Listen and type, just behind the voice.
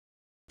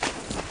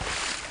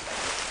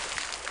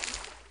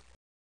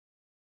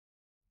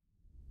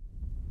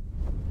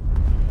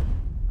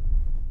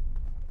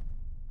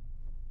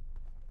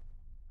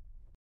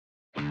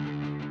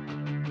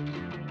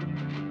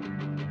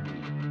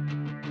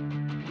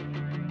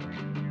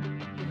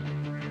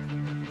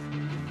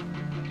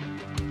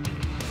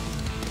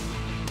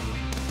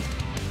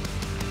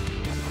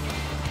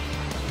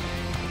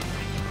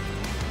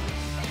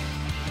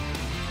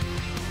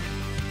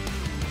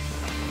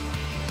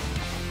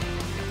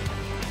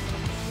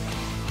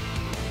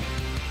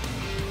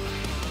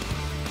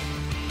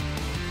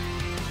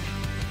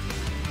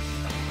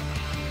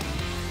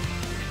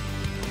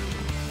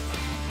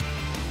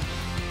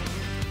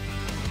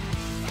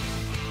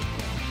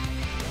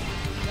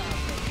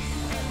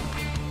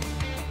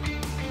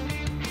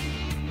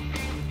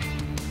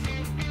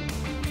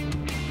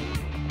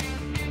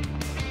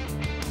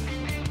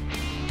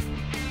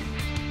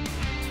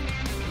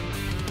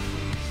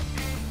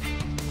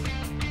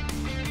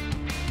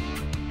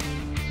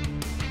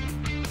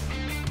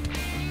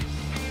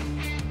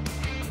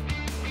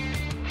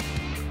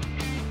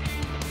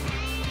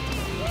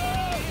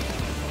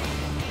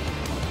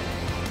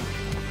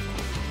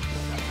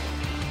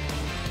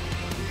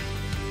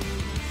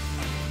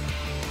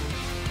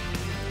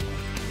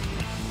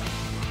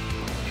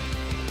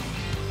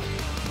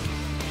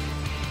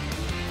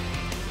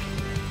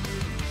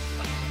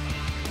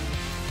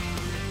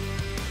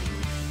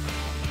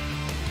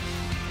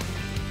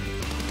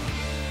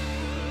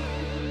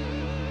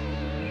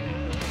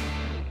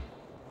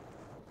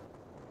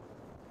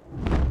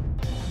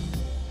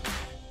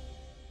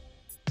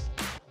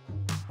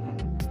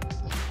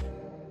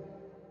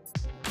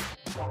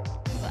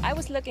I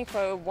was looking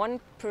for a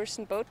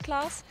one-person boat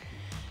class,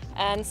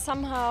 and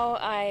somehow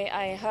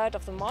I heard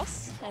of the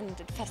Moth and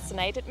it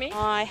fascinated me.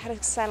 I had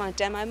a sail on a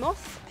demo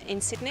Moth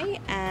in Sydney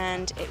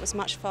and it was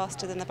much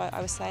faster than the boat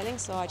I was sailing,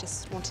 so I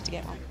just wanted to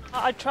get one.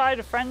 I tried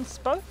a friend's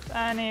boat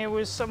and it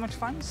was so much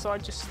fun, so I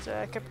just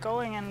kept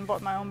going and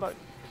bought my own boat.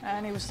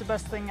 And it was the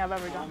best thing I've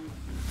ever done.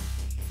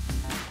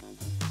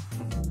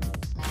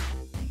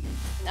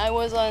 I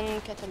was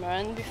on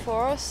catamaran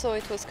before, so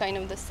it was kind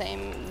of the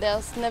same.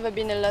 There's never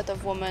been a lot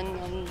of women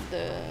on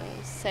the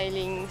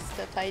sailings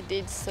that I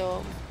did,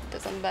 so it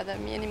doesn't bother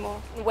me anymore.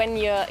 When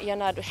you're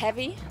not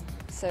heavy,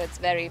 so it's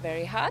very,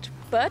 very hard.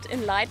 But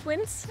in light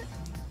winds,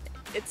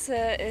 it's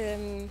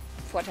a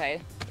forte.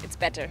 It's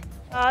better.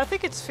 I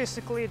think it's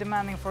physically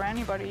demanding for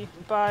anybody,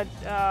 but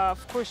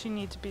of course you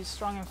need to be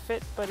strong and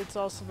fit, but it's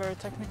also very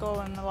technical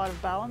and a lot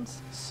of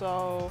balance,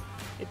 so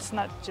it's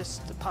not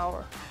just the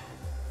power.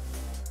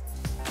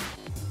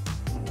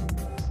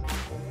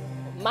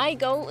 My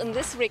goal in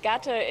this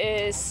regatta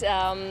is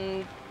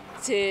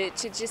to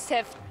just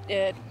have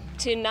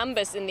two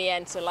numbers in the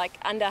end, so like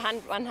under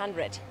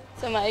 100.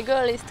 So my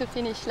goal is to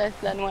finish less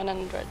than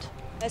 100.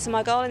 So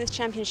my goal in this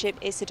championship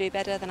is to do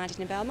better than I did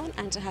in Belmont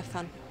and to have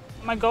fun.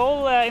 My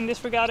goal in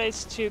this regatta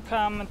is to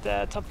come at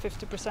the top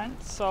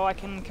 50% so I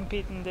can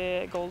compete in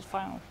the gold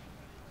final.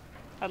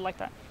 I'd like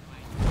that.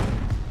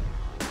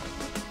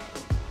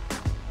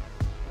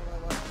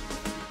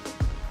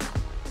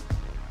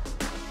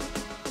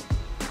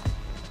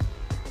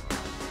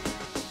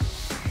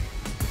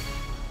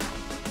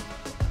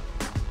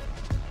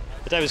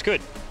 The day was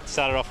good.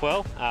 Started off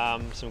well.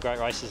 Some great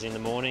races in the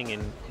morning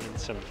in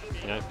some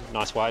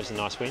nice waves and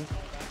nice wind.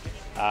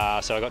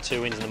 So I got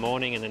 2 wins in the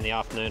morning, and in the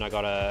afternoon I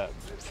got a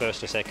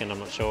first or second, I'm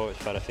not sure, it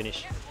was about a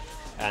finish.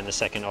 And the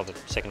second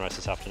race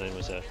this afternoon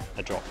was a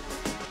drop.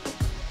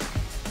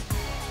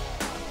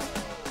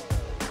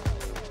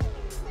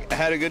 I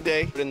had a good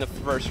day. In the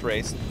first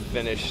race,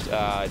 finished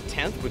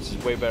 10th, which is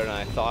way better than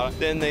I thought.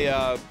 Then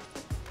the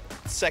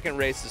second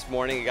race this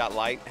morning, it got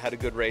light, had a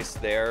good race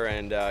there,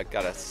 and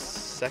got a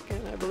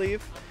second, I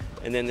believe.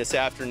 And then this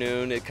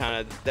afternoon,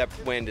 that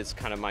wind is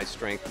kind of my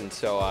strength, and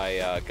so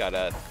I got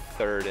a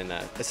third and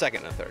a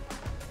second and a third.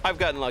 I've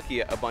gotten lucky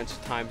a bunch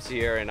of times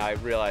here, and I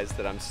realized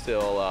that I'm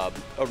still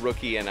a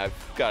rookie, and I've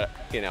got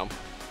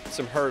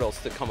some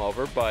hurdles to come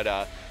over.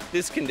 But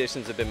these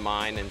conditions have been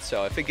mine, and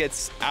so if it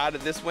gets out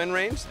of this wind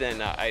range,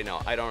 then I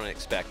don't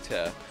expect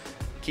to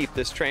keep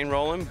this train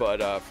rolling.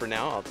 But for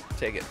now, I'll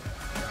take it.